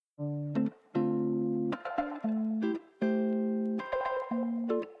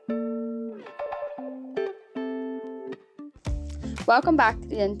Welcome back to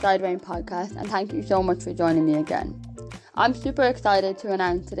the Inside Rein podcast, and thank you so much for joining me again. I'm super excited to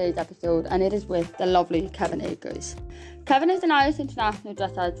announce today's episode, and it is with the lovely Kevin Akers. Kevin is an Irish international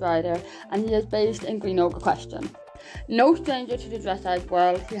dressage rider, and he is based in Greenogue Equestrian. No stranger to the dressage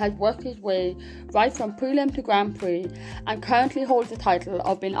world, he has worked his way right from prelim to Grand Prix and currently holds the title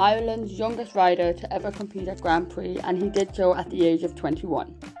of being Ireland's youngest rider to ever compete at Grand Prix, and he did so at the age of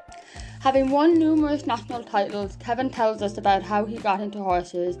 21. Having won numerous national titles, Kevin tells us about how he got into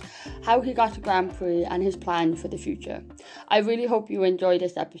horses, how he got to Grand Prix, and his plans for the future. I really hope you enjoy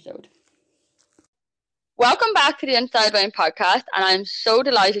this episode. Welcome back to the Inside Rein podcast, and I'm so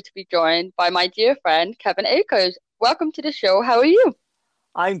delighted to be joined by my dear friend, Kevin Akers. Welcome to the show. How are you?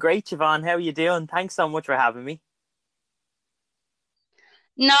 I'm great, Siobhan. How are you doing? Thanks so much for having me.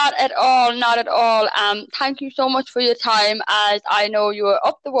 Not at all. Thank you so much for your time, as I know you were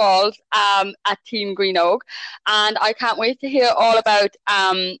up the walls at Team Greenogue, and I can't wait to hear all about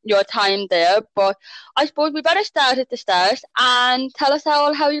your time there. But I suppose we better start at the start and tell us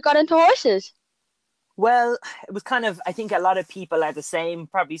how you got into horses. Well, it was kind of, I think a lot of people had the same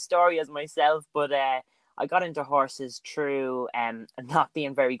probably story as myself, but I got into horses through not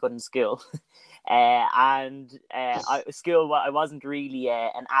being very good in school. I wasn't really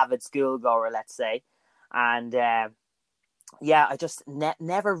an avid school goer, let's say. And I just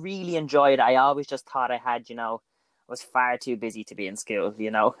never really enjoyed it. I always just thought I was far too busy to be in school,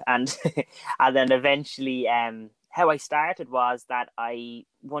 and and then eventually how I started was that I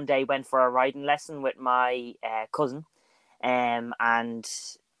one day went for a riding lesson with my cousin, and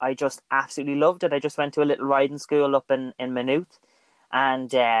I just absolutely loved it. I just went to a little riding school up in Maynooth,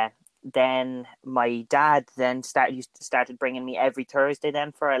 and then my dad then started bringing me every Thursday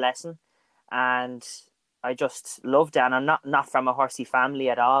then for a lesson, and I just loved it. And I'm not from a horsey family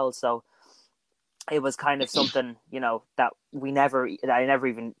at all, so it was kind of something that I never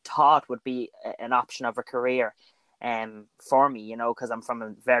even thought would be an option of a career for me, because I'm from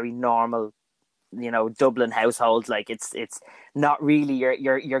a very normal Dublin household. Like it's not really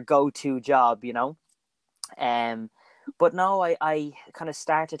your go-to job, but no, I kind of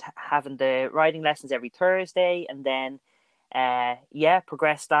started having the riding lessons every Thursday, and then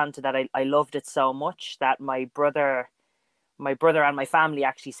progressed on to that. I loved it so much that my brother and my family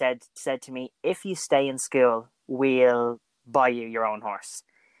actually said to me, if you stay in school, we'll buy you your own horse.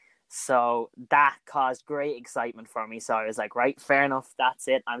 So that caused great excitement for me. So I was like, right, fair enough, that's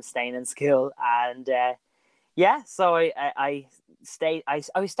it, I'm staying in school. And so I stayed. I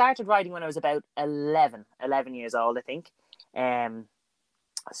started riding when I was about 11 years old, I think. That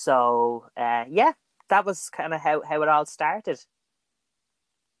was kind of how it all started.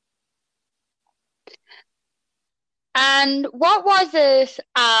 And what was it?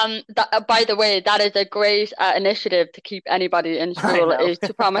 By the way, that is a great initiative to keep anybody in school, is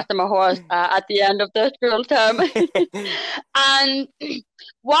to promise them a horse at the end of their school term. And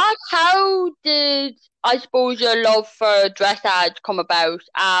how did, I suppose, your love for dressage come about?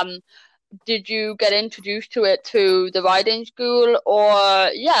 Did you get introduced to it through the riding school, or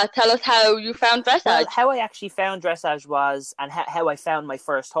tell us how you found dressage? Well, how I actually found dressage was, and how I found my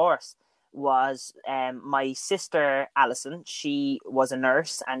first horse was, my sister Alison. She was a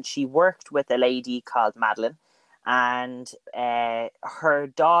nurse and she worked with a lady called Madeline, and her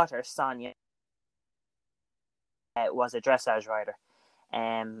daughter Sonia was a dressage rider.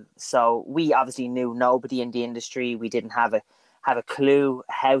 So we obviously knew nobody in the industry. We didn't have a clue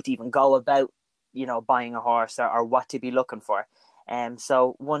how to even go about buying a horse or what to be looking for.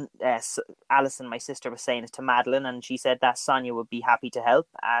 So Alison, my sister, was saying it to Madeline, and she said that Sonia would be happy to help.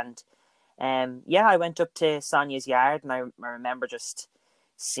 And I went up to Sonia's yard, and I remember just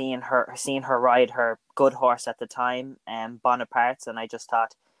seeing her ride her good horse at the time, Bonaparte's, and I just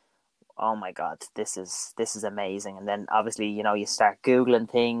thought, oh my God, this is amazing. And then obviously, you start Googling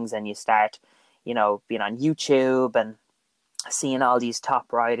things, and you start, being on YouTube and seeing all these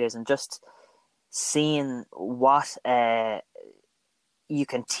top riders, and just seeing what you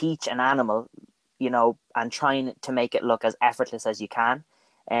can teach an animal, and trying to make it look as effortless as you can.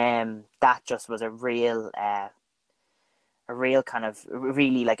 That just was a real kind of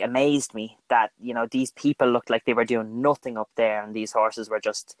really like amazed me that, these people looked like they were doing nothing up there, and these horses were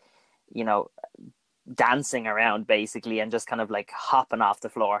just, dancing around basically, and just kind of like hopping off the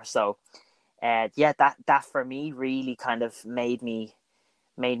floor. So that for me really kind of made me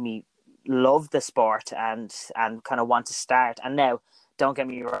love the sport and kind of want to start. And now, don't get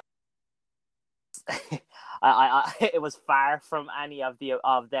me wrong, I it was far from any of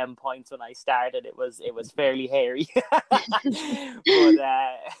them points when I started. It was fairly hairy,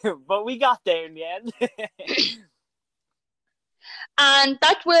 but we got there in the end. And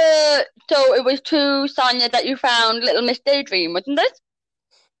that's where, so it was through Sonia that you found Little Miss Daydream, wasn't it?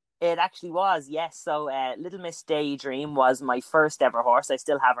 It actually was, yes. So Little Miss Daydream was my first ever horse. I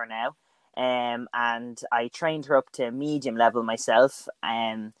still have her now. And I trained her up to medium level myself.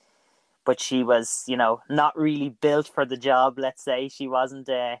 But she was, not really built for the job, let's say. She wasn't,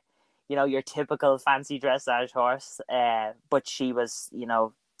 your typical fancy dressage horse. But she was,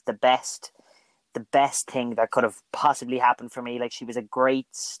 the best the best thing that could have possibly happened for me. Like, she was a great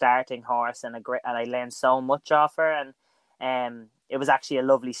starting horse and I learned so much off her. And it was actually a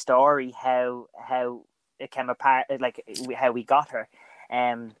lovely story how it came apart, like how we got her.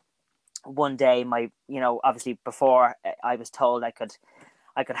 One day, obviously before I was told I could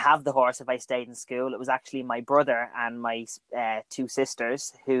have the horse if I stayed in school. It was actually my brother and my two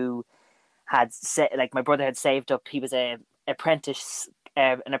sisters who my brother had saved up. He was an apprentice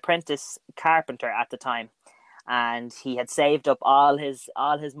carpenter at the time, and he had saved up all his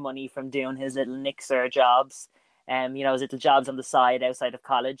money from doing his little nixer jobs, his little jobs on the side outside of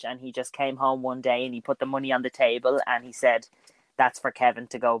college. And he just came home one day and he put the money on the table and he said, "That's for Kevin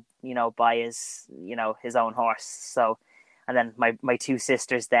to go, buy his own horse." So, and then my two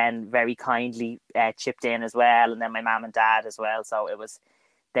sisters then very kindly chipped in as well, and then my mom and dad as well. So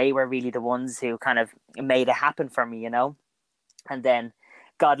they were really the ones who kind of made it happen for me, And then,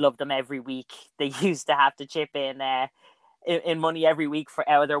 God love them, every week they used to have to chip in money every week for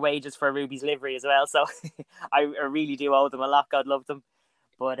out of their wages for Ruby's livery as well. So I really do owe them a lot. God love them.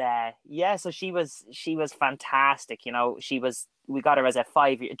 But so she was fantastic. We got her as a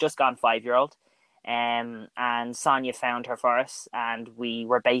just gone 5-year-old. And Sonia found her for us, and we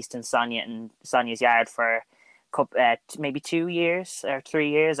were based in Sonia's yard for maybe 2 years or 3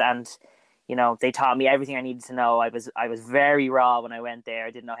 years. And they taught me everything I needed to know. I was very raw when I went there.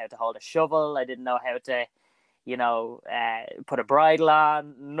 I didn't know how to hold a shovel. I didn't know how to put a bridle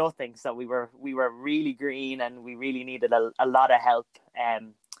on, nothing. So we were really green, and we really needed a lot of help.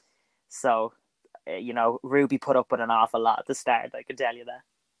 So Ruby put up with an awful lot at the start, I can tell you that.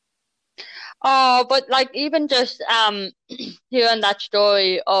 Oh, but like, even just hearing that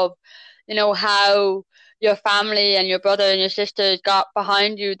story of, how your family and your brother and your sisters got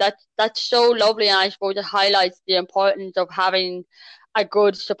behind you, that's so lovely. And I suppose it highlights the importance of having a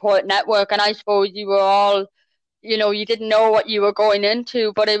good support network. And I suppose you were all, you didn't know what you were going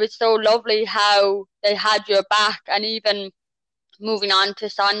into, but it was so lovely how they had your back. And even moving on to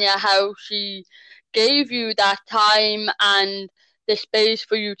Sonia, how she gave you that time and the space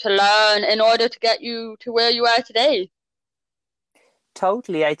for you to learn in order to get you to where you are today.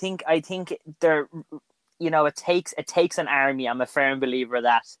 Totally. I think there, it takes an army. I'm a firm believer of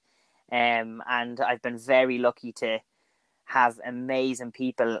that. And I've been very lucky to have amazing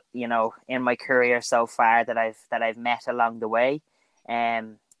people, in my career so far that I've met along the way.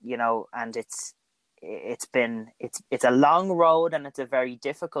 And it's a long road, and it's a very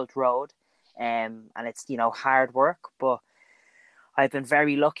difficult road. And it's, hard work, but I've been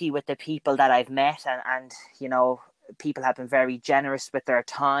very lucky with the people that I've met, and people have been very generous with their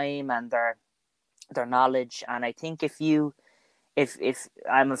time and their knowledge. And I think if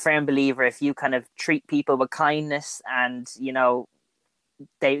I'm a firm believer, if you kind of treat people with kindness, and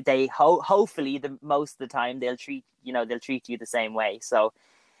they hopefully most of the time they'll treat you the same way. So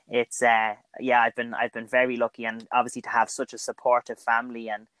it's I've been very lucky, and obviously to have such a supportive family.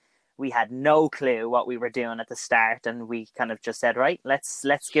 And we had no clue what we were doing at the start, and we kind of just said, right, let's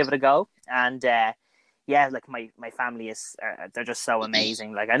give it a go. And like my family is they're just so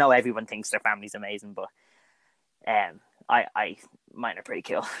amazing. Like, I know everyone thinks their family's amazing, but mine are pretty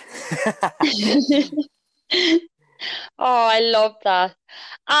cool. Oh, I love that.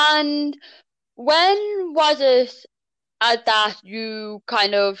 And when was it at that you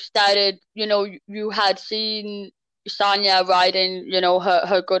kind of started, you had seen Sonia riding,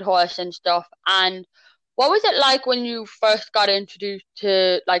 her good horse and stuff. And what was it like when you first got introduced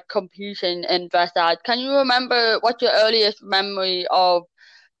to like competing in dressage? Can you remember what your earliest memory of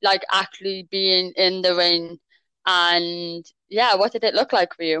like actually being in the ring? And yeah, what did it look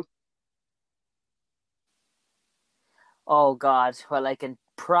like for you? Oh God, well, I can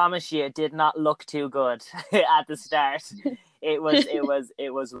promise you it did not look too good at the start. It was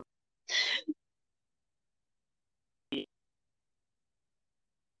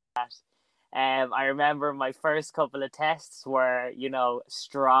I remember my first couple of tests were,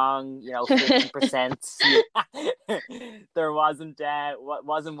 strong, 50%. There wasn't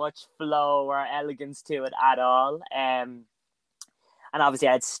much flow or elegance to it at all. And obviously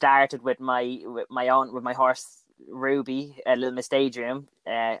I had started with my horse Ruby, a Little Miss Daydream.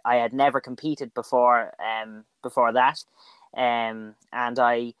 I had never competed before that. And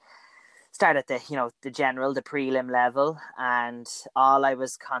I started the general, the prelim level, and all I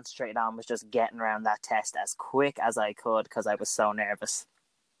was concentrating on was just getting around that test as quick as I could because I was so nervous.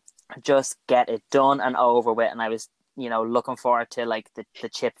 Just get it done and over with, and I was looking forward to like the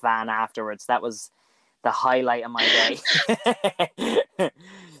chip van afterwards. That was the highlight of my day.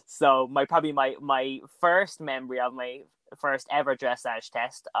 So my first memory of my first ever dressage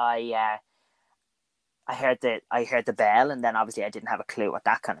test, I heard the bell, and then obviously I didn't have a clue what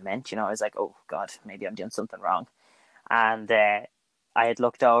that kind of meant. I was like, oh God, maybe I'm doing something wrong. And I had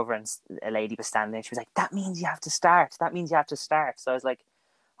looked over, and a lady was standing there. She was like, that means you have to start. That means you have to start. So I was like,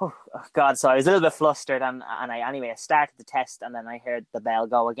 oh God. So I was a little bit flustered, and I started the test, and then I heard the bell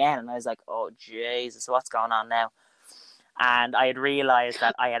go again, and I was like, oh Jesus, what's going on now? And I had realized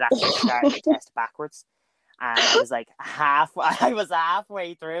that I had actually started the test backwards, and I was like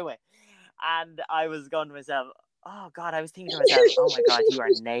halfway through it. And I was going to myself, oh God, I was thinking to myself, oh my God, you are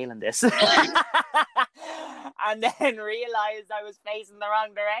nailing this. And then realized I was facing the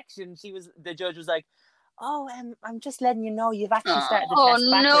wrong direction. The judge was like, oh, I'm just letting you know you've actually started the test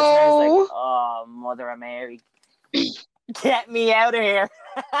backwards. No. And I was like, oh, Mother of Mary, get me out of here.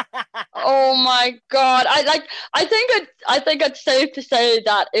 Oh my God. I think it's safe to say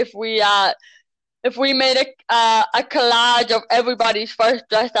that if we made a collage of everybody's first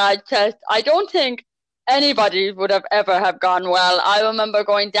dressage test, I don't think anybody would have ever have gone well. I remember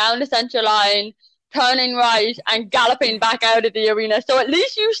going down the central line, turning right, and galloping back out of the arena. So at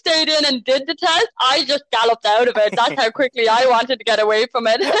least you stayed in and did the test. I just galloped out of it. That's how quickly I wanted to get away from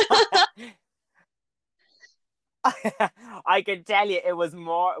it. I can tell you, it was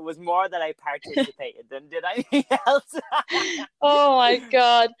more that I participated than did anything else. Oh my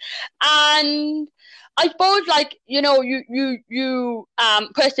God. And I suppose, like, you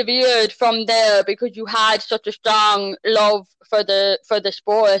persevered from there because you had such a strong love for the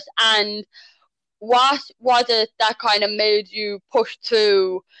sport. And what was it that kind of made you push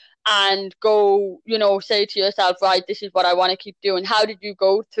through and go, say to yourself, right, this is what I want to keep doing? How did you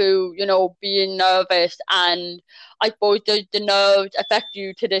go through, being nervous? And I suppose, does the nerves affect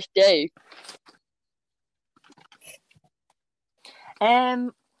you to this day?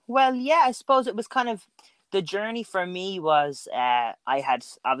 Well, yeah, I suppose it was kind of the journey for me was I had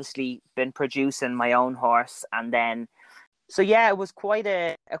obviously been producing my own horse, and then so yeah, it was quite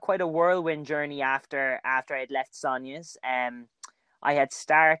a whirlwind journey after I had left Sonia's. I had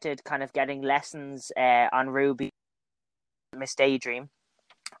started kind of getting lessons on Ruby, Miss Daydream,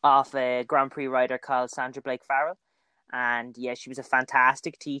 off a Grand Prix rider called Sandra Blake Farrell. And yeah, she was a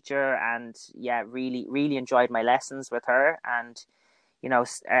fantastic teacher, and yeah, really, really enjoyed my lessons with her. And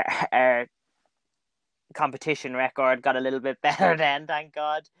our competition record got a little bit better then, thank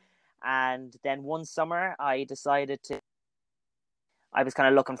God. And then one summer, I was kind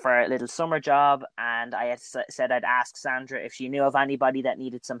of looking for a little summer job, and I had said I'd ask Sandra if she knew of anybody that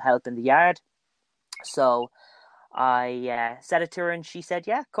needed some help in the yard. So I said it to her, and she said,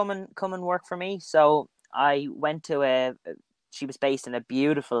 "Yeah, come and work for me." So I went to she was based in a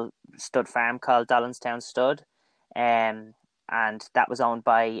beautiful stud farm called Dolanstown Stud, and that was owned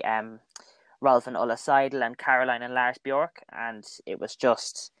by Rolf and Ulla Seidel and Caroline and Lars Bjork, and it was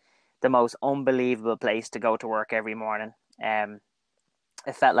just the most unbelievable place to go to work every morning.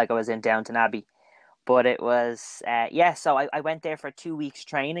 It felt like I was in Downton Abbey, but it was so I went there for 2 weeks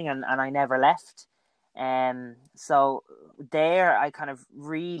training, and I never left. So there I kind of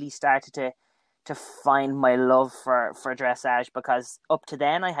really started to find my love for dressage, because up to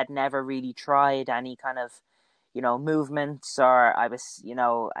then I had never really tried any kind of movements, or I was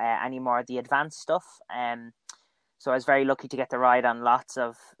any more of the advanced stuff. So I was very lucky to get to ride on lots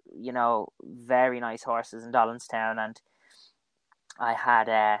of very nice horses in Dolanstown, and I had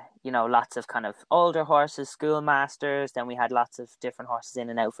lots of kind of older horses, schoolmasters. Then we had lots of different horses in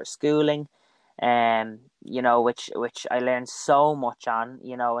and out for schooling, which I learned so much on,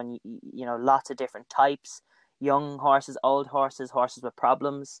 and lots of different types, young horses, old horses, horses with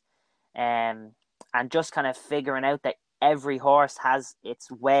problems, and just kind of figuring out that every horse has its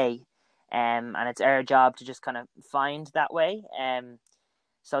way, and it's our job to just kind of find that way.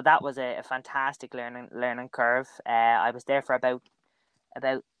 So that was a fantastic learning curve. I was there for about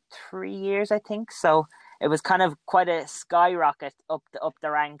 3 years, I think. So it was kind of quite a skyrocket up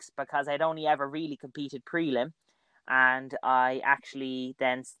the ranks, because I'd only ever really competed prelim, and I actually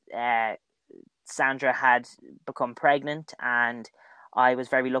then Sandra had become pregnant, and I was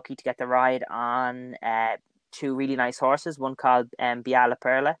very lucky to get the ride on two really nice horses, one called Biala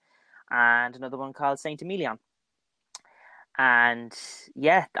Perla and another one called Saint Emilion. And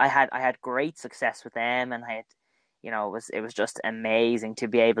yeah, I had great success with them, and I had it was just amazing to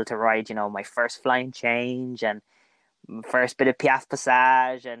be able to ride, my first flying change and first bit of Piaffe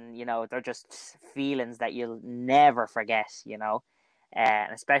Passage, and they're just feelings that you'll never forget,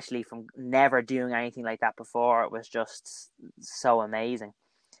 and especially from never doing anything like that before. It was just so amazing.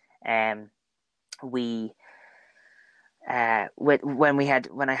 We when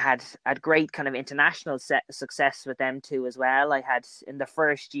I had great kind of international success with them too as well. I had, in the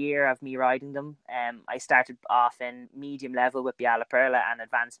first year of me riding them, I started off in medium level with Biala Perla and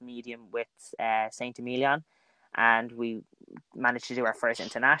advanced medium with Saint Emilion, and we managed to do our first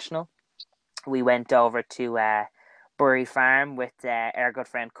international. We went over to Bury Farm with our good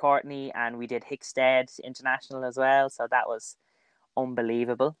friend Courtney, and we did Hickstead International as well. So that was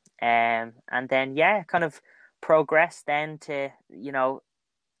unbelievable. And then kind of progressed then to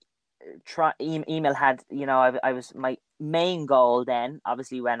email had I was, my main goal then,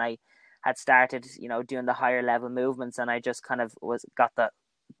 obviously, when I had started doing the higher level movements, and I just kind of got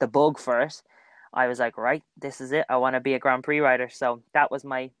the bug for it. I was like, right, this is it. I want to be a Grand Prix rider. So that was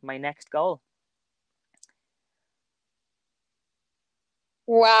my next goal.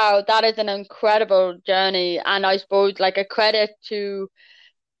 Wow, that is an incredible journey, and I suppose like a credit to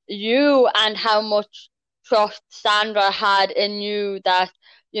you and how much trust Sandra had in you, that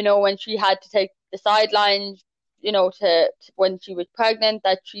when she had to take the sidelines, to when she was pregnant,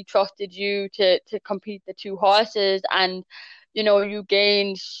 that she trusted you to compete the two horses, and you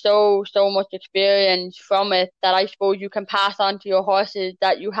gained so much experience from it that I suppose you can pass on to your horses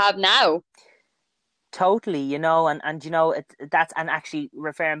that you have now. Totally, that's, and actually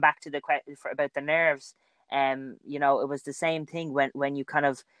referring back to the question about the nerves, it was the same thing when you kind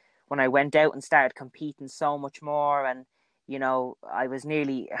of, when I went out and started competing so much more, and I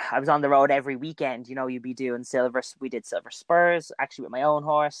was on the road every weekend. You'd be doing we did silver spurs actually with my own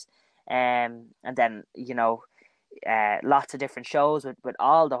horse, and then lots of different shows with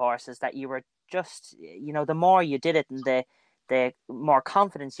all the horses, that you were just, the more you did it, and the more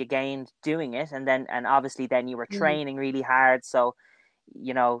confidence you gained doing it, and obviously then you were training really hard. So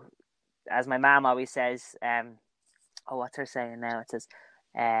as my mom always says, what's her saying now, it says,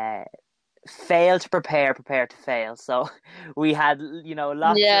 fail to prepare, prepare to fail. So we had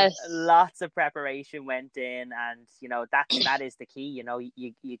Yes. lots of preparation went in, and that is the key.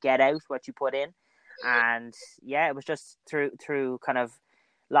 You get out what you put in, and it was just through kind of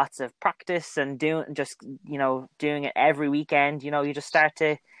lots of practice and doing it every weekend. You just start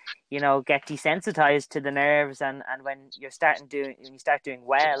to get desensitized to the nerves, and when you start doing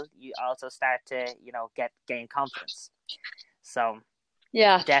well, you also start to gain confidence. So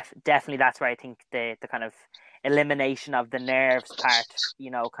Yeah. definitely that's where I think the kind of elimination of the nerves part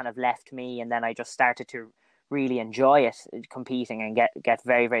kind of left me, and then I just started to really enjoy it, competing, and get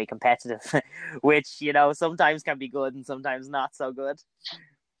very, very competitive, which sometimes can be good and sometimes not so good.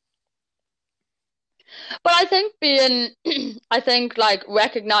 But I think I think like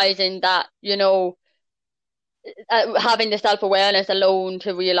recognizing that, having the self-awareness alone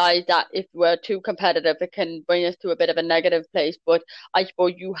to realize that if we're too competitive, it can bring us to a bit of a negative place. But I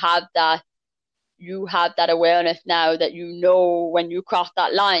suppose you have that awareness now, that when you cross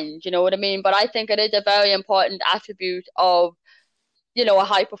that line. Do you know what I mean? But I think it is a very important attribute of a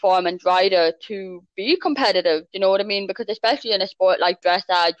high performance rider to be competitive. Do you know what I mean? Because especially in a sport like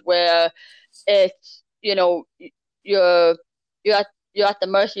dressage, where it's you're you're at the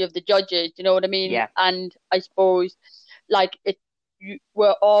mercy of the judges. You know what I mean? Yeah. And I suppose like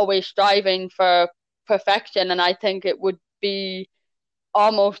we're always striving for perfection, and I think it would be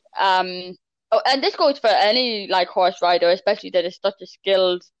almost oh, and this goes for any like horse rider, especially that is such a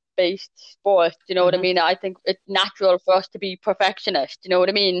skilled based sport. You know what I mean? I think it's natural for us to be perfectionists. You know what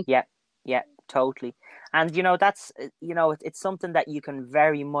I mean? Yeah, totally. And that's it's something that you can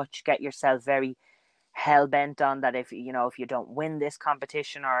very much get yourself very hell bent on, that if you don't win this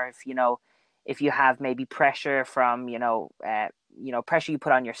competition, or if you have maybe pressure from pressure you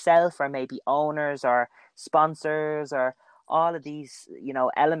put on yourself, or maybe owners or sponsors, or all of these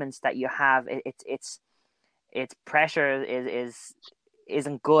elements that you have, it's pressure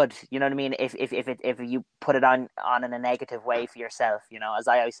isn't good. You know what I mean? If you put it on in a negative way for yourself, as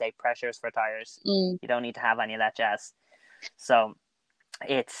I always say, pressure's for tires. You don't need to have any of that jazz. So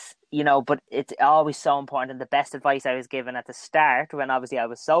it's but it's always so important. And the best advice I was given at the start, when obviously I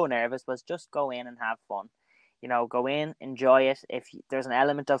was so nervous, was just go in and have fun. Go in, enjoy it. If there's an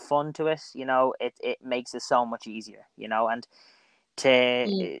element of fun to it, it makes it so much easier. And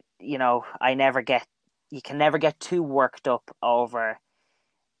to I never get you can never get too worked up over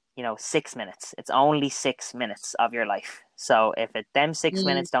 6 minutes. It's only 6 minutes of your life. So if them six Mm.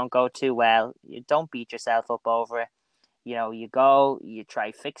 minutes don't go too well, you don't beat yourself up over it. You go, you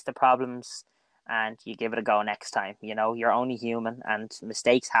try fix the problems, and you give it a go next time. You're only human, and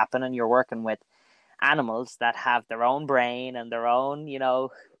mistakes happen, and you're working with animals that have their own brain and their own,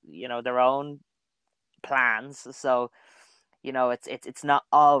 their own plans. So it's not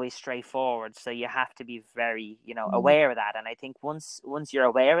always straightforward. So you have to be very Mm. aware of that. And I think once you're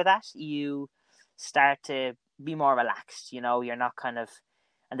aware of that, you start to be more relaxed. You're not kind of.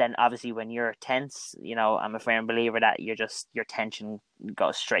 And then obviously when you're tense, I'm a firm believer that your tension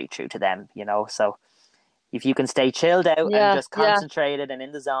goes straight through to them. So if you can stay chilled out and Yeah, just yeah. concentrated and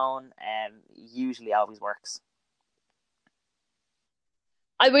in the zone, usually always works.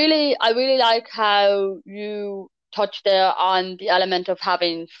 I really like how you touched there on the element of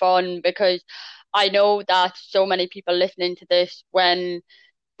having fun, because I know that so many people listening to this, when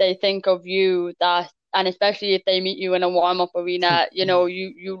they think of you, that, and especially if they meet you in a warm-up arena,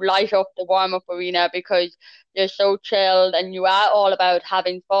 you light up the warm-up arena because you're so chilled and you are all about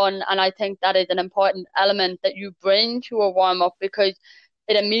having fun. And I think that is an important element that you bring to a warm-up, because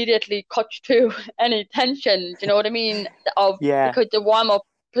it immediately cuts through any tension. Do you know what I mean? Yeah, Because the warm-up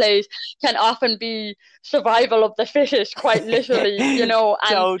plays can often be survival of the fittest, quite literally, and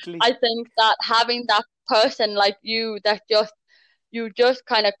totally. I think that having that person like you, that you just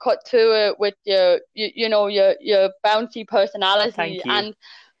kind of cut through it with your bouncy personality, Thank you. and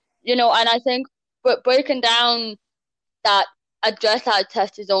and I think, but breaking down that a dressage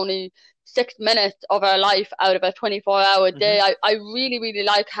test is only 6 minutes of our life out of a 24-hour Hmm. day. I really, really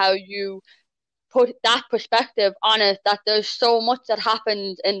like how you put that perspective on it, that there's so much that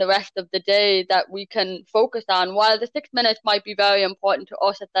happens in the rest of the day that we can focus on. While the 6 minutes might be very important to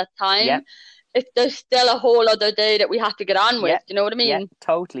us at that Yeah. time, there's still a whole other day that we have to get on Yeah, with. Do you know what I yeah, mean?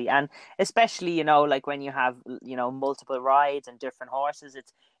 totally. And especially, like when you have, multiple rides and different horses,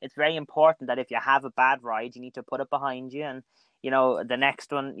 it's very important that if you have a bad ride, you need to put it behind you, and the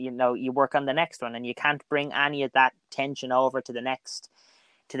next one, you work on the next one, and you can't bring any of that tension over to the next.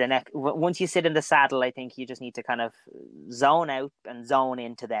 Once you sit in the saddle, I think you just need to kind of zone out and zone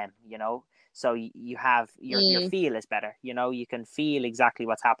into them. So you have your Mm. feel is better. You can feel exactly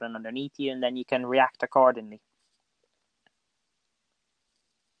what's happening underneath you, and then you can react accordingly.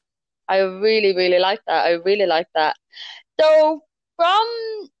 I really, really like that. I really like that. So, from,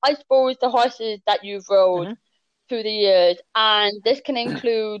 I suppose, the horses that you've rode Hmm. through the years, and this can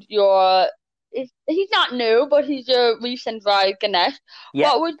include he's not new, but he's your recent ride, Ganesh. Yeah.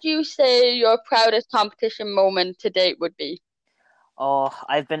 What would you say your proudest competition moment to date would be? Oh,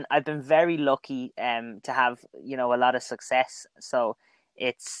 I've been very lucky to have a lot of success. So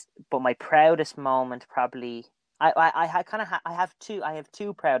but my proudest moment probably I kind of I have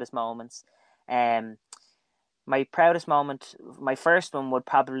two proudest moments. Um, my proudest moment, my first one would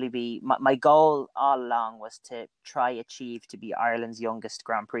probably be my goal all along was to try achieve to be Ireland's youngest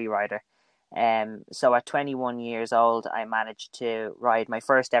Grand Prix rider. So at 21 years old, I managed to ride my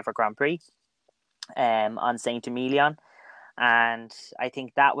first ever Grand Prix on Saint Emilion, and I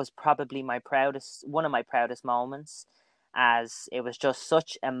think that was probably one of my proudest moments, as it was just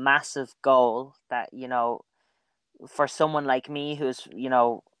such a massive goal that for someone like me who's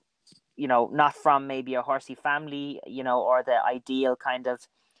not from maybe a horsey family, or the ideal kind of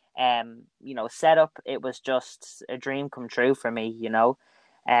setup. It was just a dream come true for me,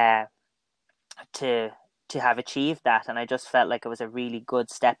 uh to have achieved that, and I just felt like it was a really good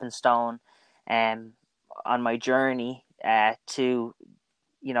stepping stone um on my journey to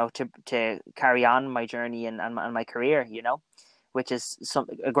carry on my journey and my career, which is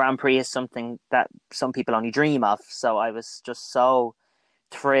a Grand Prix is something that some people only dream of. So I was just so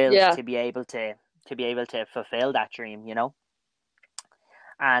thrilled Yeah. to be able to fulfill that dream.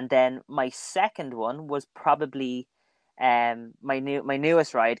 And then my second one was probably my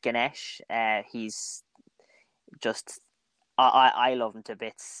newest ride, Ganesh. He's just I love him to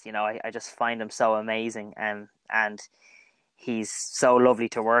bits. I just find him so amazing, and he's so lovely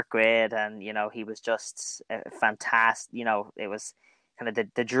to work with, and he was just fantastic. It was kind of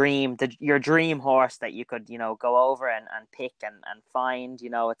the dream, your dream horse that you could go over and pick and find.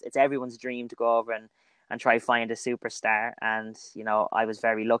 It's everyone's dream to go over and try find a superstar, and I was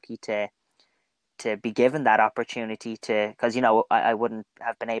very lucky to be given that opportunity, because I wouldn't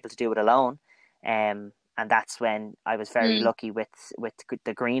have been able to do it alone. And that's when I was very Mm. lucky with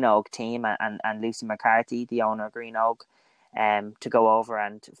the Greenogue team and Lucy McCarthy, the owner of Greenogue, to go over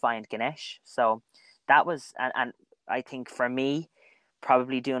and find Ganesh. So that was, and I think for me,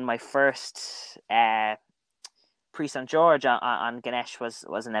 probably doing my first Prix St George on Ganesh was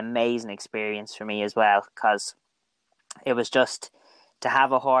an amazing experience for me as well, because it was just to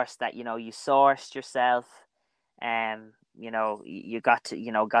have a horse that you sourced yourself, you got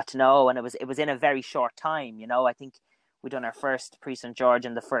to know, and it was in a very short time. I think we done our first Prix St George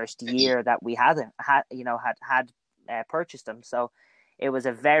in the first year that we had purchased them, so it was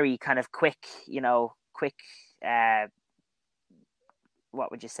a very kind of quick uh what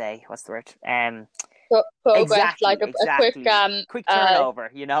would you say? What's the word? Progress, Exactly, like a quick exactly. Quick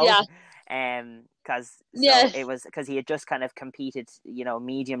turnover, yeah, because he had just kind of competed,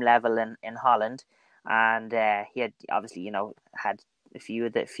 medium level in Holland, and he had obviously, had a few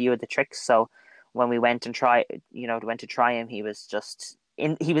of the tricks. So when we went and went to try him, he was just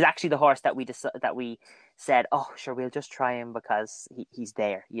in. He was actually the horse that we said, oh, sure, we'll just try him because he's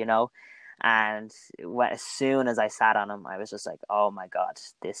there. And as soon as I sat on him, I was just like, "Oh my God,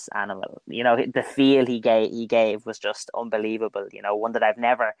 this animal!" The feel he gave was just unbelievable. One that I've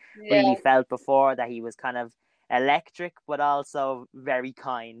never yeah. really felt before. That he was kind of electric, but also very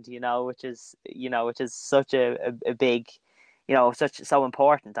kind. Which is such a big, so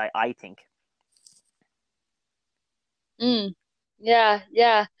important. I think. Mm. Yeah,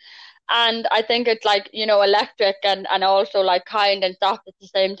 yeah. And I think it's like, electric and also like kind and soft at the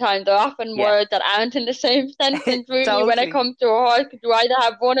same time. They're often Yeah, words that aren't in the same sentence really when it totally. comes to a horse, 'cause you either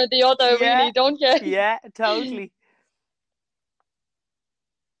have one or the other Yeah, really, don't you? yeah, totally.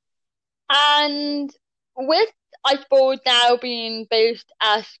 And with, I suppose, now being based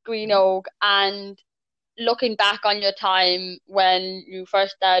at Greenogue and looking back on your time when you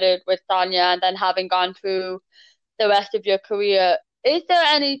first started with Sonia and then having gone through the rest of your career, is there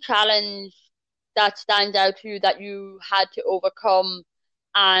any challenge that stands out to you that you had to overcome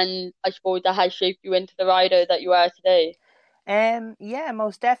and I suppose that has shaped you into the rider that you are today? Yeah,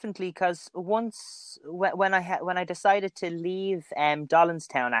 most definitely. Because once when I decided to leave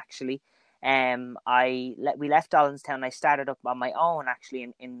Dolanstown, actually, we left Dolanstown. I started up on my own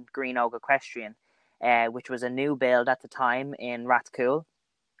actually in Greenogue Equestrian, which was a new build at the time in Rathcoole,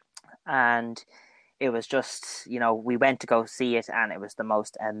 and it was just we went to go see it, and it was the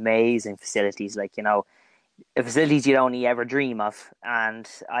most amazing facilities, like the facilities you'd only ever dream of. And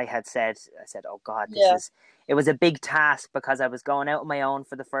I said, oh God, Yeah. it was a big task, because I was going out on my own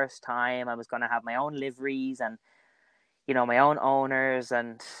for the first time. I was going to have my own liveries and, my own owners,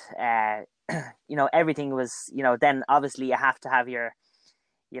 and, everything was, then obviously you have to have your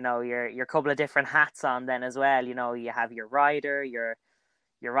couple of different hats on then as well. You have your rider, your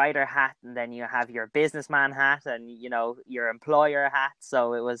rider hat, and then you have your businessman hat, and, your employer hat.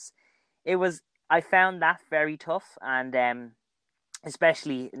 So it was I found that very tough, and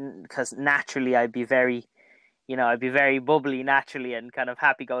especially because naturally I'd be very bubbly naturally, and kind of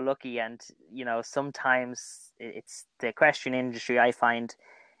happy go lucky, and sometimes it's the equestrian industry, I find,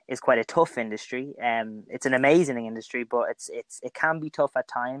 is quite a tough industry. It's an amazing industry, but it can be tough at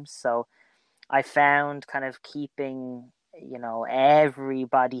times. So I found kind of keeping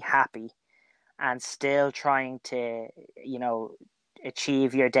everybody happy, and still trying to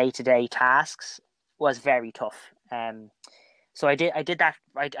achieve your day-to-day tasks was very tough. So I did that.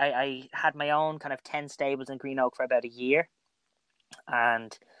 I had my own kind of 10 stables in Greenogue for about a year,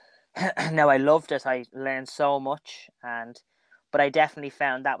 and now I loved it. I learned so much, but I definitely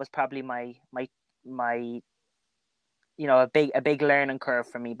found that was probably my a big learning curve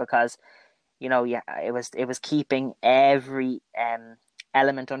for me, because yeah, it was keeping every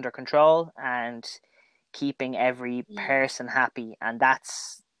element under control, and keeping every Mm. person happy, and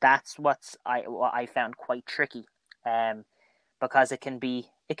that's what I found quite tricky, um, because it can be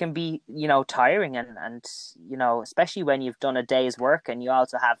tiring, and especially when you've done a day's work, and you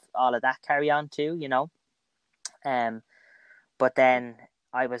also have all of that carry on too. um, but then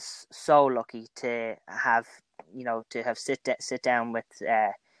I was so lucky to have sit down with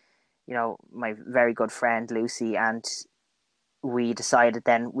my very good friend Lucy, and we decided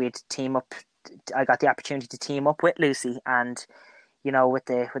then we'd team up. I got the opportunity to team up with Lucy, and with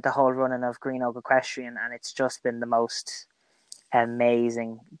the whole running of Greenogue Equestrian, and it's just been the most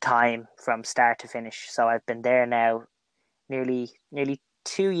amazing time from start to finish. So I've been there now nearly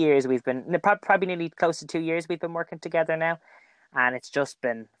 2 years. We've been probably nearly close to 2 years. We've been working together now, and it's just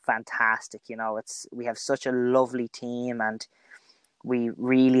been fantastic. We have such a lovely team, and we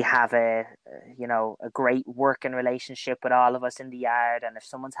really have a great working relationship with all of us in the yard. And if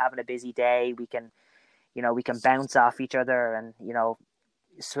someone's having a busy day, we can bounce off each other, and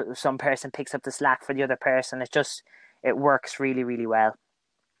some person picks up the slack for the other person. It works really, really well.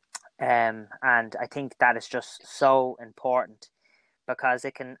 And I think that is just so important, because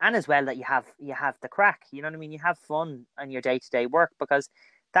it can, and as well that you have the crack, you know what I mean? You have fun on your day-to-day work, because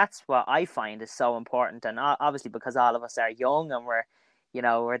that's what I find is so important. And obviously because all of us are young and we're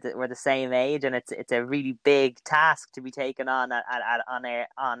the same age, and it's a really big task to be taken on at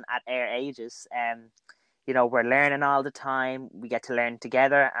our ages. We're learning all the time. We get to learn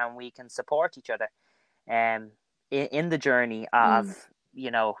together, and we can support each other in the journey Mm.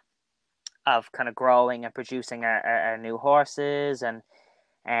 you know of kind of growing and producing our new horses, and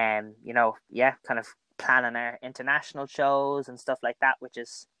kind of planning our international shows and stuff like that, which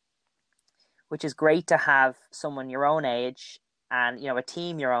is great to have someone your own age, and a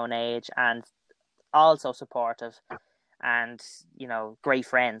team your own age, and also supportive, and great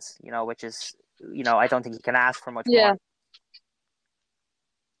friends, which is, I don't think you can ask for much more. Yeah.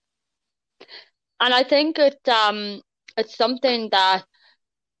 And I think it's something that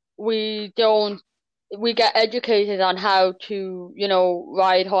we don't we get educated on how to,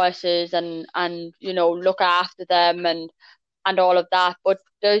 ride horses and look after them and all of that. But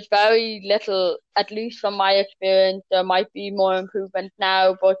there's very little, at least from my experience, there might be more improvement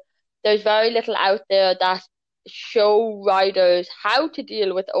now, but there's very little out there that show riders how to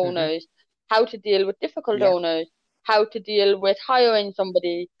deal with Hmm. owners, how to deal with difficult Yeah, owners, how to deal with hiring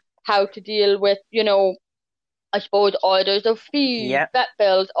somebody, how to deal with, I suppose orders of feed, yeah, vet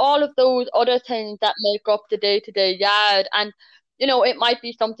bills, all of those other things that make up the day-to-day yard. And, it might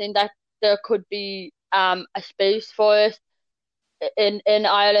be something that there could be a space for it in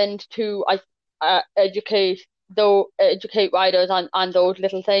Ireland to educate riders on those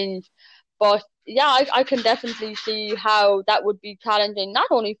little things. But yeah, I can definitely see how that would be challenging, not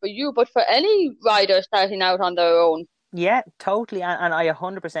only for you, but for any rider starting out on their own. yeah, totally. And I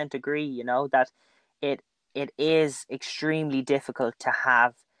 100% agree, that it it is extremely difficult to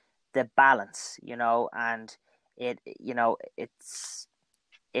have the balance, and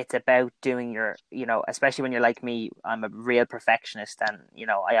it's about doing especially when you're like me. I'm a real perfectionist, and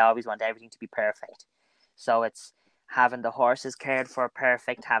I always want everything to be perfect. So it's having the horses cared for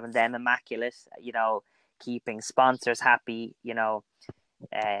perfect, having them immaculate, keeping sponsors happy,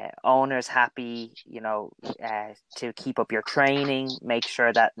 owners happy, to keep up your training, make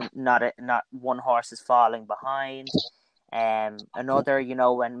sure that not one horse is falling behind. Another,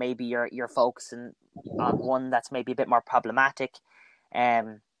 when maybe you're focusing on one that's maybe a bit more problematic.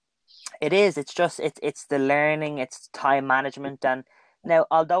 Um, it's the learning, it's time management, and now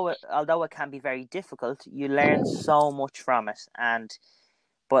although it can be very difficult, you learn so much from it. And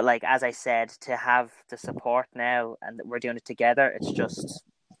but like as I said, to have the support now and that we're doing it together, it's just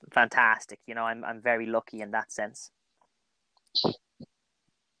fantastic. I'm very lucky in that sense.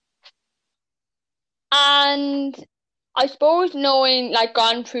 And I suppose knowing, like,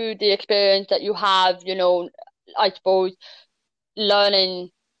 gone through the experience that you have, I suppose learning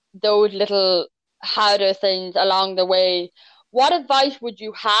those little harder things along the way, what advice would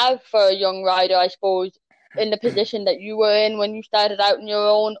you have for a young rider, I suppose, in the position that you were in when you started out on your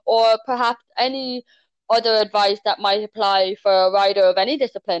own, or perhaps any other advice that might apply for a rider of any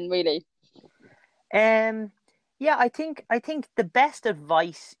discipline, really? Um, yeah, I think the best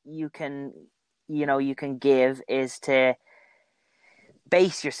advice you can give is to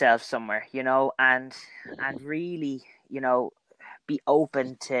base yourself somewhere, and really, be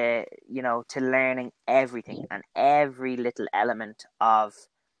open to learning everything and every little element of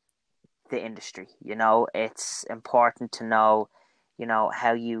the industry. It's important to know,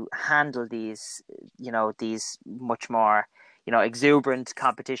 how you handle these much more, exuberant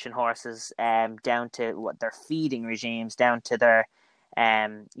competition horses, down to what their feeding regimes, down to their,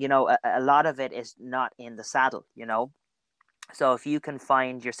 a lot of it is not in the saddle. So if you can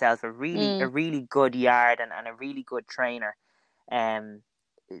find yourself a Mm. really good yard, and a really good trainer, um,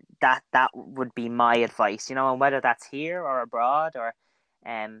 that would be my advice, and whether that's here or abroad, or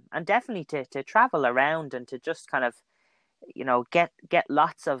and definitely to travel around, and to just kind of, get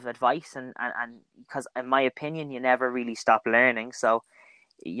lots of advice, and because in my opinion you never really stop learning. So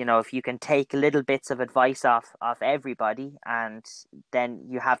if you can take little bits of advice off everybody, and then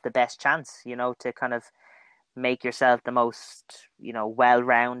you have the best chance, to kind of make yourself the most,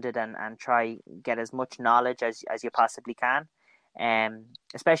 well-rounded, and try get as much knowledge as you possibly can.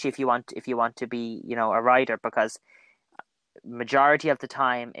 Especially if you want to be, a rider, because majority of the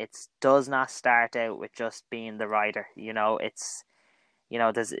time it does not start out with just being the rider. It's,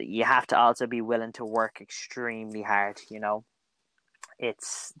 you have to also be willing to work extremely hard.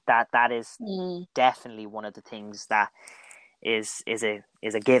 It's that is Mm. definitely one of the things that is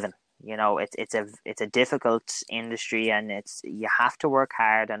a given. It's a difficult industry, and you have to work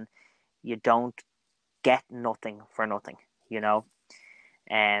hard, and you don't get nothing for nothing. you know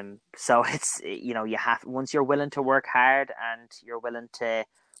So it's, you have, once you're willing to work hard and you're willing to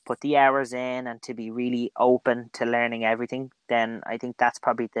put the hours in and to be really open to learning everything, then I think that's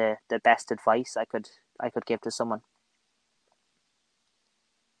probably the best advice I could give to someone.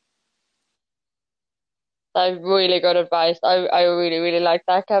 That's really good advice. I really, really like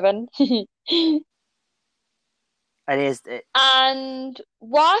that, Kevin. It is. And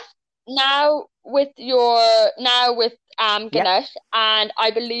what now with Yeah, Ganesh, and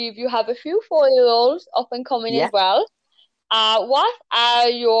I believe you have a few 4-year-olds up and coming as yeah. well. What are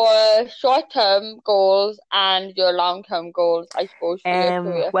your short-term goals and your long-term goals, I suppose, for your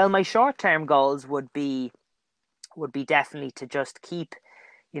career? Well, my short-term goals would be definitely to just keep,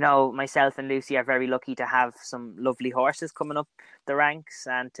 myself and Lucy are very lucky to have some lovely horses coming up the ranks,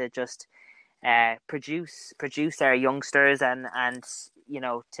 and to just produce our youngsters, and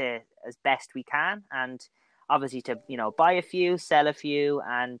to as best we can, and obviously to buy a few, sell a few,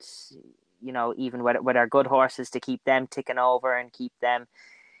 and even with our good horses, to keep them ticking over and keep them,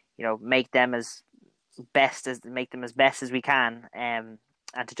 make them as best as we can, and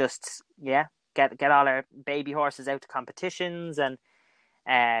to just, yeah, get all our baby horses out to competitions. And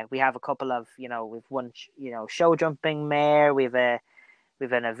we have a couple of, we've one show jumping mare, another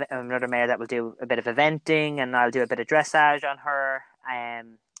mare that will do a bit of eventing, and I'll do a bit of dressage on her.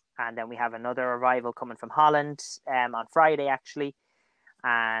 And then we have another arrival coming from Holland on Friday, actually.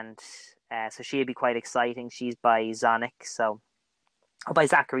 And so she'll be quite exciting. She's by Zonic, so by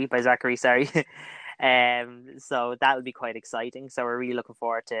Zachary, sorry. So that'll be quite exciting. So we're really looking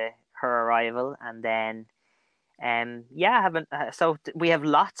forward to her arrival. And then yeah, we have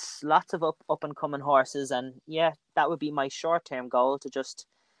lots of up and coming horses, and yeah, that would be my short term goal, to just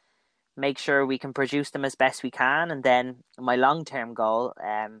make sure we can produce them as best we can. And then my long term goal,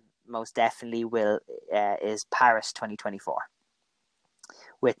 most definitely is Paris 2024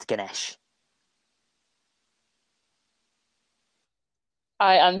 with Ganesh.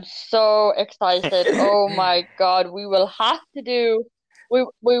 I am so excited. Oh my God, we will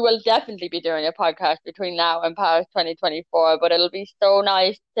definitely be doing a podcast between now and Paris 2024, but it'll be so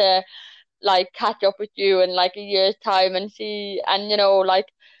nice to like catch up with you in like a year's time and see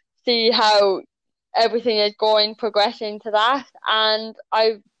how everything is going, progressing to that. And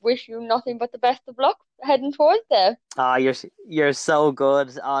I wish you nothing but the best of luck heading towards there. Oh, you're so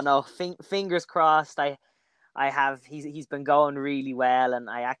good. Oh no, fingers crossed. I have he's been going really well, and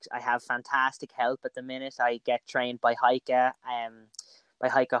I have fantastic help at the minute. I get trained by Heike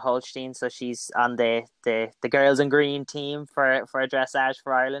Holstein, so she's on the girls in green team for dressage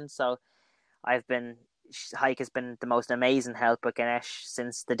for Ireland. So I've been Heike has been the most amazing help with Ganesh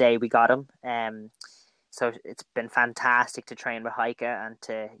since the day we got him. So it's been fantastic to train with Heike, and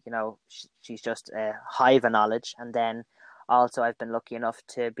to she's just a hive of knowledge. And then also I've been lucky enough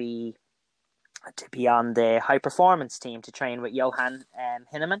to be on the high performance team to train with Johan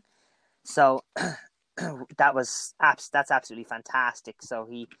Hinneman. So that's absolutely fantastic. So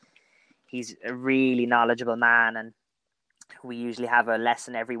he's a really knowledgeable man, and we usually have a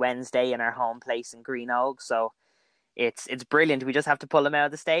lesson every Wednesday in our home place in Greenogue. So it's brilliant. We just have to pull him out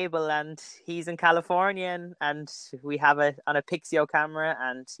of the stable, and he's in California, and we have it on a Pixio camera.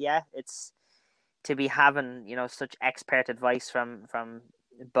 And yeah, it's to be having such expert advice from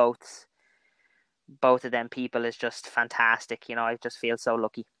both both of them people is just fantastic. I just feel so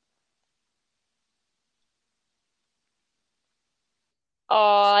lucky.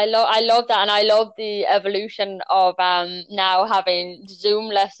 Oh, I love that, and I love the evolution of now having Zoom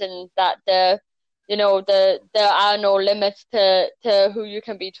lessons, that there are no limits to who you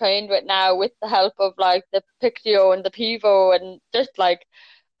can be trained with now, with the help of like the Pixio and the Pivo, and just like,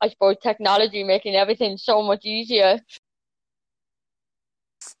 I suppose, technology making everything so much easier.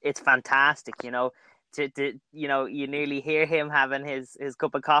 It's fantastic. You nearly hear him having his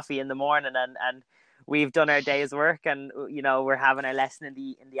cup of coffee in the morning, and we've done our day's work, and we're having our lesson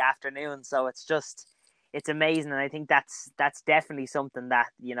in the afternoon. So it's amazing. And I think that's definitely something that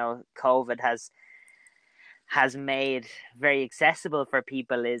COVID has made very accessible for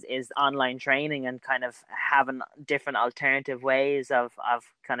people, is online training, and kind of having different alternative ways of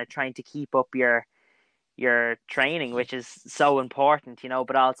kind of trying to keep up your training, which is so important,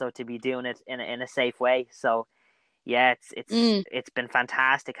 but also to be doing it in a safe way. So yeah, Mm. it's been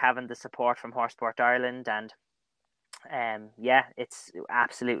fantastic having the support from Horseport Ireland. And yeah, it's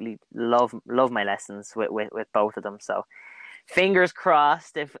absolutely love my lessons with both of them. So fingers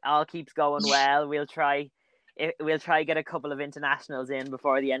crossed, if all keeps going well, we'll try get a couple of internationals in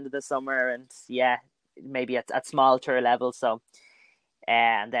before the end of the summer. And yeah, maybe at small tour level. So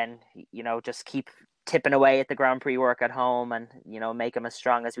and then just keep tipping away at the Grand Prix work at home, and make them as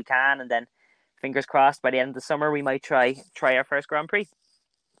strong as we can, and then fingers crossed by the end of the summer we might try our first Grand Prix.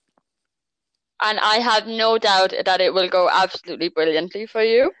 And I have no doubt that it will go absolutely brilliantly for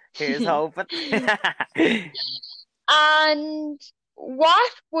you. Here's hoping. And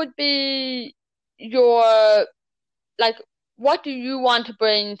what would be your, like, what do you want to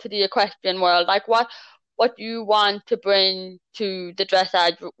bring to the equestrian world? Like, what do you want to bring to the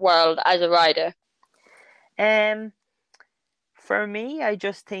dressage world as a rider? For me, I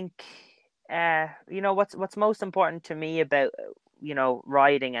just think, what's most important to me about,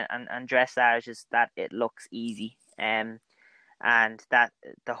 riding and dressage is that it looks easy, and that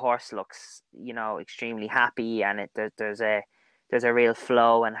the horse looks, extremely happy, and there's a real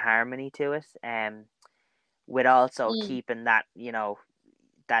flow and harmony to it, with also keeping that,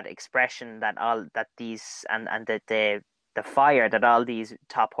 that expression that all that these and the fire that all these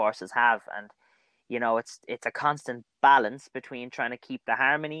top horses have. And it's a constant balance between trying to keep the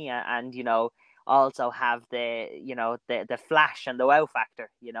harmony and also have the flash and the wow factor,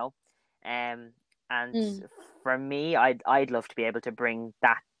 and for me, I'd love to be able to bring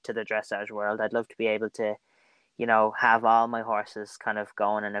that to the dressage world. I'd love to be able to have all my horses kind of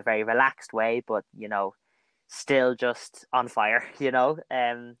going in a very relaxed way, but still just on fire,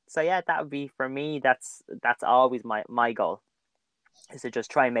 so yeah, that would be, for me, that's always my goal, is to just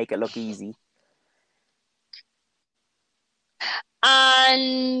try and make it look easy.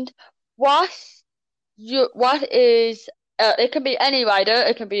 And what is it can be any rider,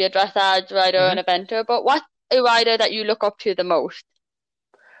 it can be a dressage rider, an eventer, but what's a rider that you look up to the most?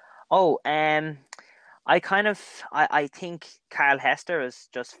 I think Carl Hester is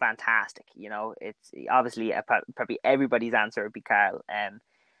just fantastic. It's obviously probably everybody's answer would be Carl,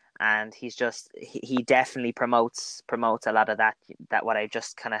 and he definitely promotes a lot of that what I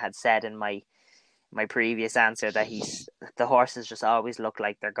just kind of had said in my previous answer, that the horses just always look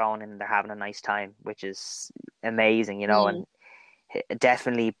like they're going and they're having a nice time, which is amazing, and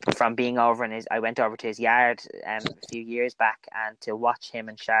definitely from being over I went over to his yard a few years back, and to watch him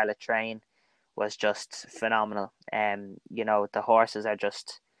and Charlotte train was just phenomenal. The horses are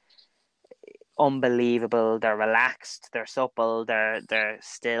just unbelievable. They're relaxed, they're supple, they're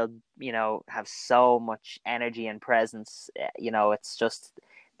still, have so much energy and presence. It's just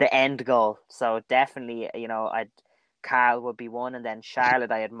the end goal. So definitely, Carl would be one, and then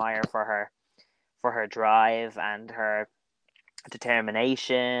Charlotte I admire for her drive and her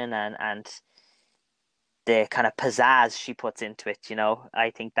determination and the kind of pizzazz she puts into it.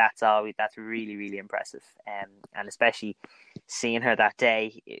 I think that's really, really impressive. And especially seeing her that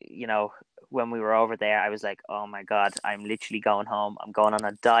day, when we were over there, I was like, oh my God, I'm literally going home. I'm going on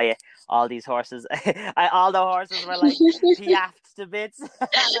a diet. All these horses, all the horses were like yapped to bits. And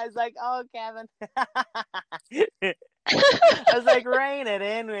I was like, oh, Kevin. I was like, rein it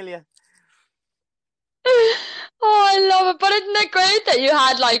in, will you? Oh, I love it. But isn't it great that you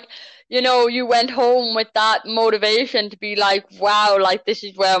had, like, you went home with that motivation to be like, wow, like, this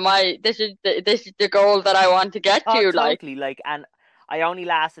is the goal that I want to get to. Totally. And I only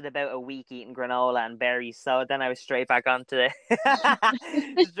lasted about a week eating granola and berries, so then I was straight back onto the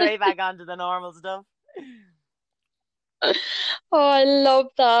normal stuff. Oh, I love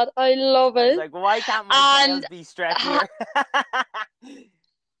that. I love it. I was like, why can't my tails be stretchier?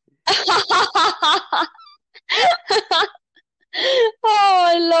 Oh,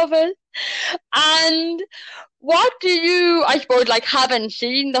 I love it. And what do you, I suppose, like, having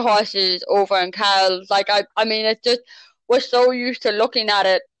seen the horses over in Carl's, like, I mean, it just, we're so used to looking at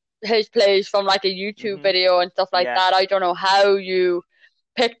it, his plays from like a YouTube video and stuff like that. I don't know how you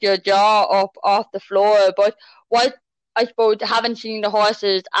picked your jaw up off the floor, but what, I suppose, having seen the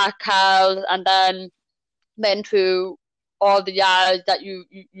horses at Carl's and then been through all the yards that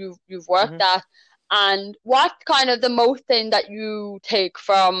you've worked at, and what kind of the most thing that you take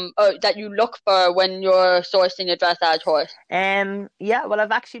from, that you look for when you're sourcing a dressage horse? Well,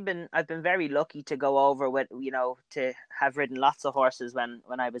 I've been very lucky to go over with, to have ridden lots of horses when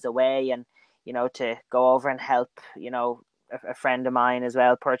I was away, and to go over and help, a friend of mine as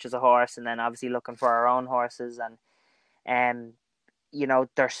well purchase a horse, and then obviously looking for our own horses, and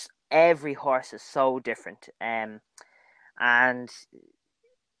there's every horse is so different, and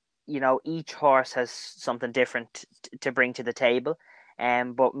each horse has something different to bring to the table.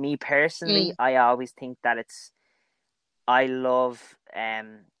 But me personally, I always think that I love a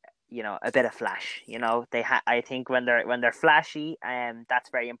bit of flash. I think when they're flashy, that's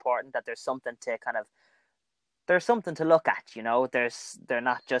very important, that there's something to look at. They're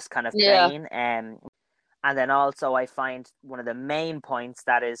not just kind of plain. And then also I find one of the main points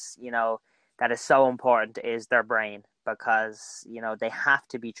that is, that is so important is their brain, because they have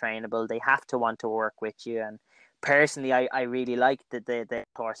to be trainable, they have to want to work with you. And personally, I really like the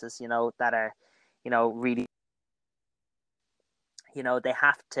horses that are really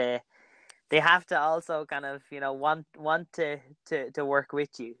they have to also kind of want to work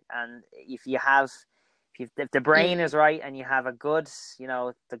with you. And if the brain is right and you have a good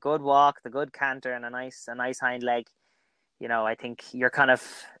the good walk, the good canter, and a nice hind leg, I think you're kind of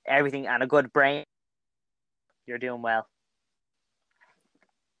everything, and a good brain, you're doing well.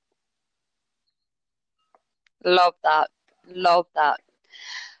 Love that.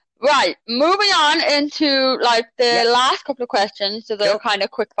 Right, moving on into like the last couple of questions, so they're kind of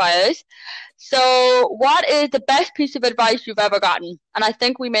quick fires. So, what is the best piece of advice you've ever gotten? And I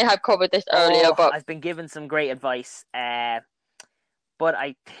think we may have covered this earlier, but I've been given some great advice. But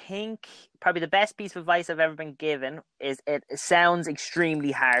I think probably the best piece of advice I've ever been given is, it sounds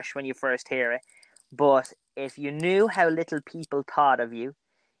extremely harsh when you first hear it, but if you knew how little people thought of you,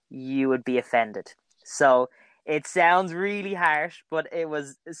 you would be offended. So it sounds really harsh, but it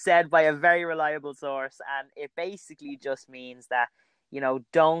was said by a very reliable source, and it basically just means that,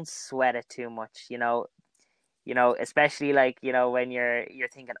 don't sweat it too much, especially like, when you're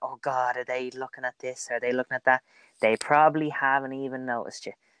thinking, oh God, are they looking at this? Are they looking at that? They probably haven't even noticed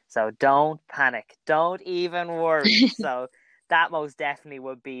you. So don't panic. Don't even worry. So that most definitely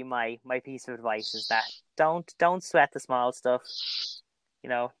would be my piece of advice, is that don't sweat the small stuff.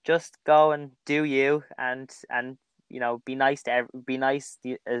 Just go and do you, and be nice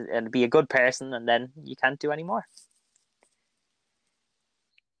and be a good person, and then you can't do any more.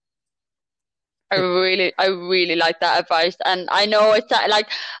 I really like that advice. And I know it's like,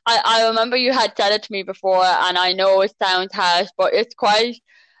 I remember you had said it to me before, and I know it sounds harsh, but it's quite,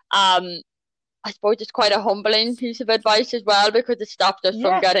 I suppose it's quite a humbling piece of advice as well, because it stops us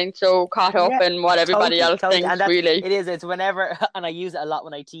from getting so caught up in what everybody else thinks, and really. It is. It's whenever, and I use it a lot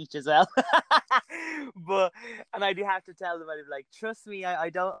when I teach as well. And I do have to tell them, I'm like, trust me, I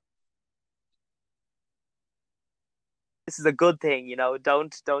don't. This is a good thing,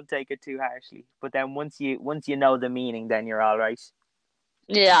 Don't take it too harshly. But then once you know the meaning, then you're all right.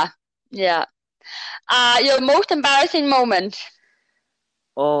 Yeah. Your most embarrassing moment?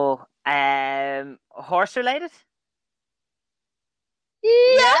 Oh, horse related?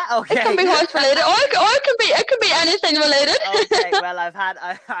 Yeah, okay. It can be horse related, or it can be anything related. Okay, well, I've had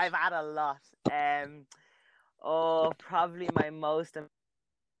a lot. Probably my most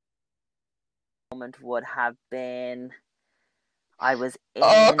moment would have been, I was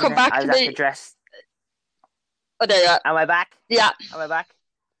at the dress. Oh, there you are. Am I back? Yeah. Am I back?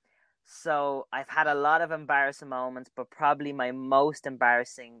 So I've had a lot of embarrassing moments, but probably my most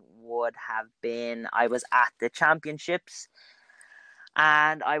embarrassing would have been, I was at the championships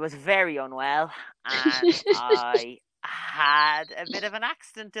and I was very unwell, and I had a bit of an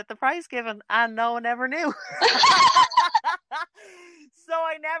accident at the prize giving, and no one ever knew. So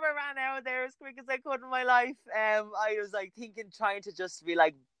I never ran out there as quick as I could in my life. I was like trying to just be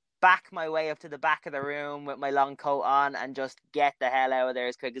like, back my way up to the back of the room with my long coat on and just get the hell out of there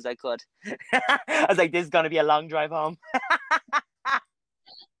as quick as I could. I was like, this is going to be a long drive home.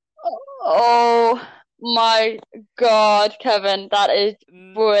 Oh my God, Kevin, that is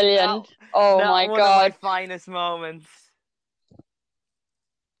brilliant. My God. One of my finest moments.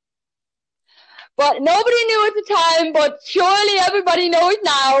 But nobody knew at the time, but surely everybody knows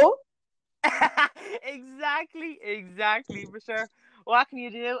now. Exactly, for sure. What can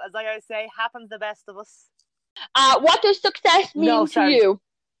you do? As I always say, happens the best of us. What does success mean to you?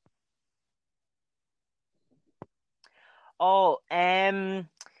 I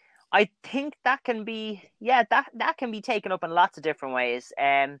think that can be, that can be taken up in lots of different ways.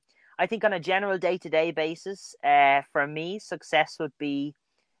 I think on a general day-to-day basis, for me, success would be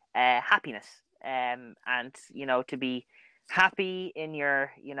happiness. And to be happy in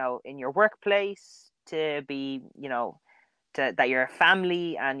your workplace, to be that your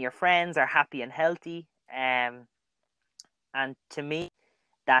family and your friends are happy and healthy. And to me,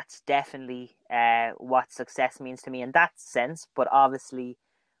 that's definitely what success means to me in that sense. But obviously,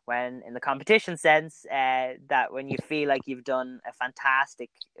 when in the competition sense, that when you feel like you've done a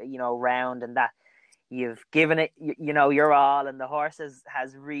fantastic round, and that you've given it your all, and the horse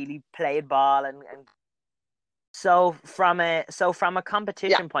has really played ball, and so from a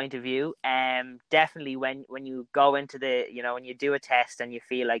competition point of view, definitely when you go into the when you do a test and you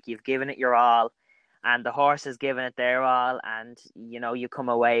feel like you've given it your all, and the horse has given it their all, and you come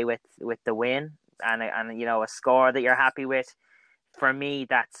away with the win, and a score that you're happy with, for me,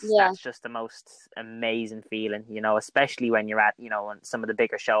 that's Yeah. just the most amazing feeling, especially when you're at, on some of the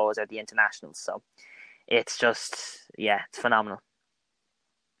bigger shows or the internationals. So it's just, yeah, it's phenomenal.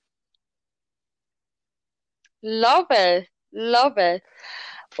 Love it. Love it.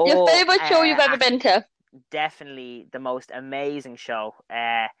 Your Oh, favorite show you've ever been to? definitely the most amazing show.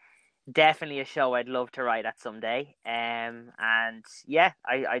 Definitely a show I'd love to write at someday. And yeah,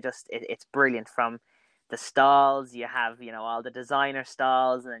 I just it's brilliant. From the stalls, you have all the designer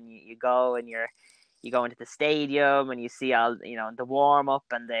stalls, and you go and you go into the stadium and you see all the warm up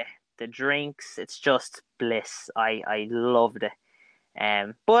and the drinks. It's just bliss. I loved it.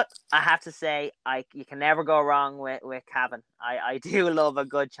 But I have to say, you can never go wrong with Cavan. I do love a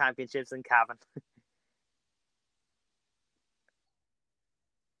good championships in Cavan.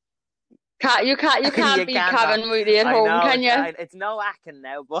 You can't You beat cannot. Kevin really at I home, know can you? it's no acting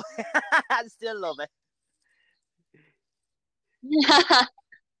now, but I still love it.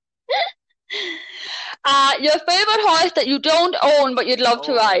 Your favorite horse that you don't own but you'd love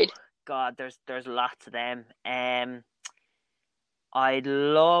to Oh ride? God, there's lots of them. I'd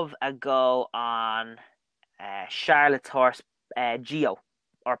love a go on Charlotte's horse, Geo,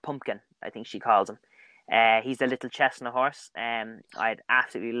 or Pumpkin, I think she calls him. He's a little chestnut horse. I'd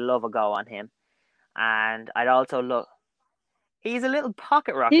absolutely love a go on him, and I'd also love. He's a little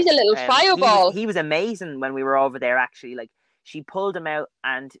pocket He's rocket. a little He was fireball. he was amazing when we were over there. Actually, like she pulled him out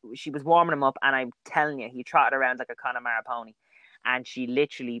and she was warming him up, and I'm telling you, he trotted around like a Connemara pony, and she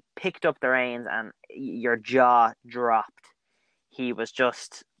literally picked up the reins, and your jaw dropped. He was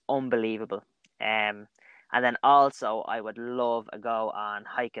just unbelievable. And then also I would love a go on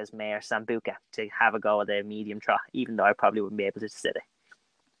Heike's mare Sambuca to have a go at the medium trot, even though I probably wouldn't be able to sit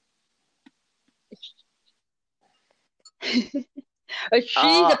it. But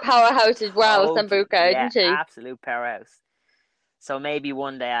she's a Oh, powerhouse as well, totally. Sambuca, Yeah, isn't she? absolute powerhouse. So maybe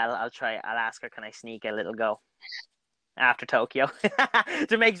one day I'll try. I'll ask her, can I sneak a little go after Tokyo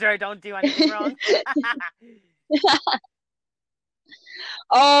to make sure I don't do anything wrong.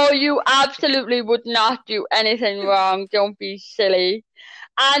 Oh, you absolutely would not do anything wrong. Don't be silly.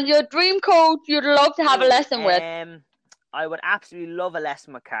 And your dream coach you'd love to have a Oh, lesson with? I would absolutely love a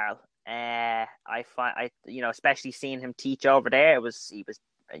lesson with Carl. I find especially seeing him teach over there, he was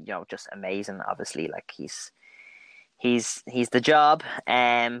just amazing. Obviously, like he's the job.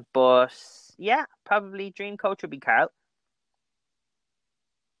 But yeah, probably dream coach would be Carl.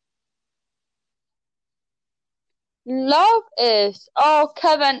 Love it. Oh,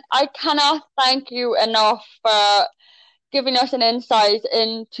 Kevin, I cannot thank you enough for giving us an insight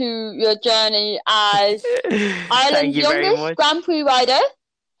into your journey as Thank Ireland's you very youngest much. Grand Prix rider.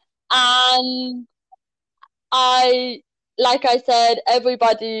 And I, like I said,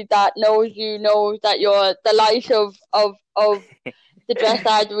 everybody that knows you knows that you're the light of the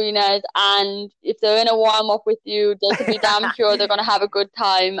dressage arenas. And if they're in a warm up with you, they can be damn sure they're going to have a good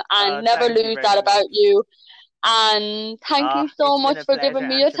time. Oh, And never thank you lose very that about much. you. And thank you so It's been much a for pleasure, giving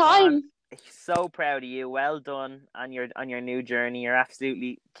me and your Siobhan, time. so proud of you. Well done on your new journey. You're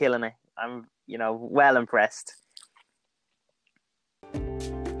absolutely killing it. I'm well impressed.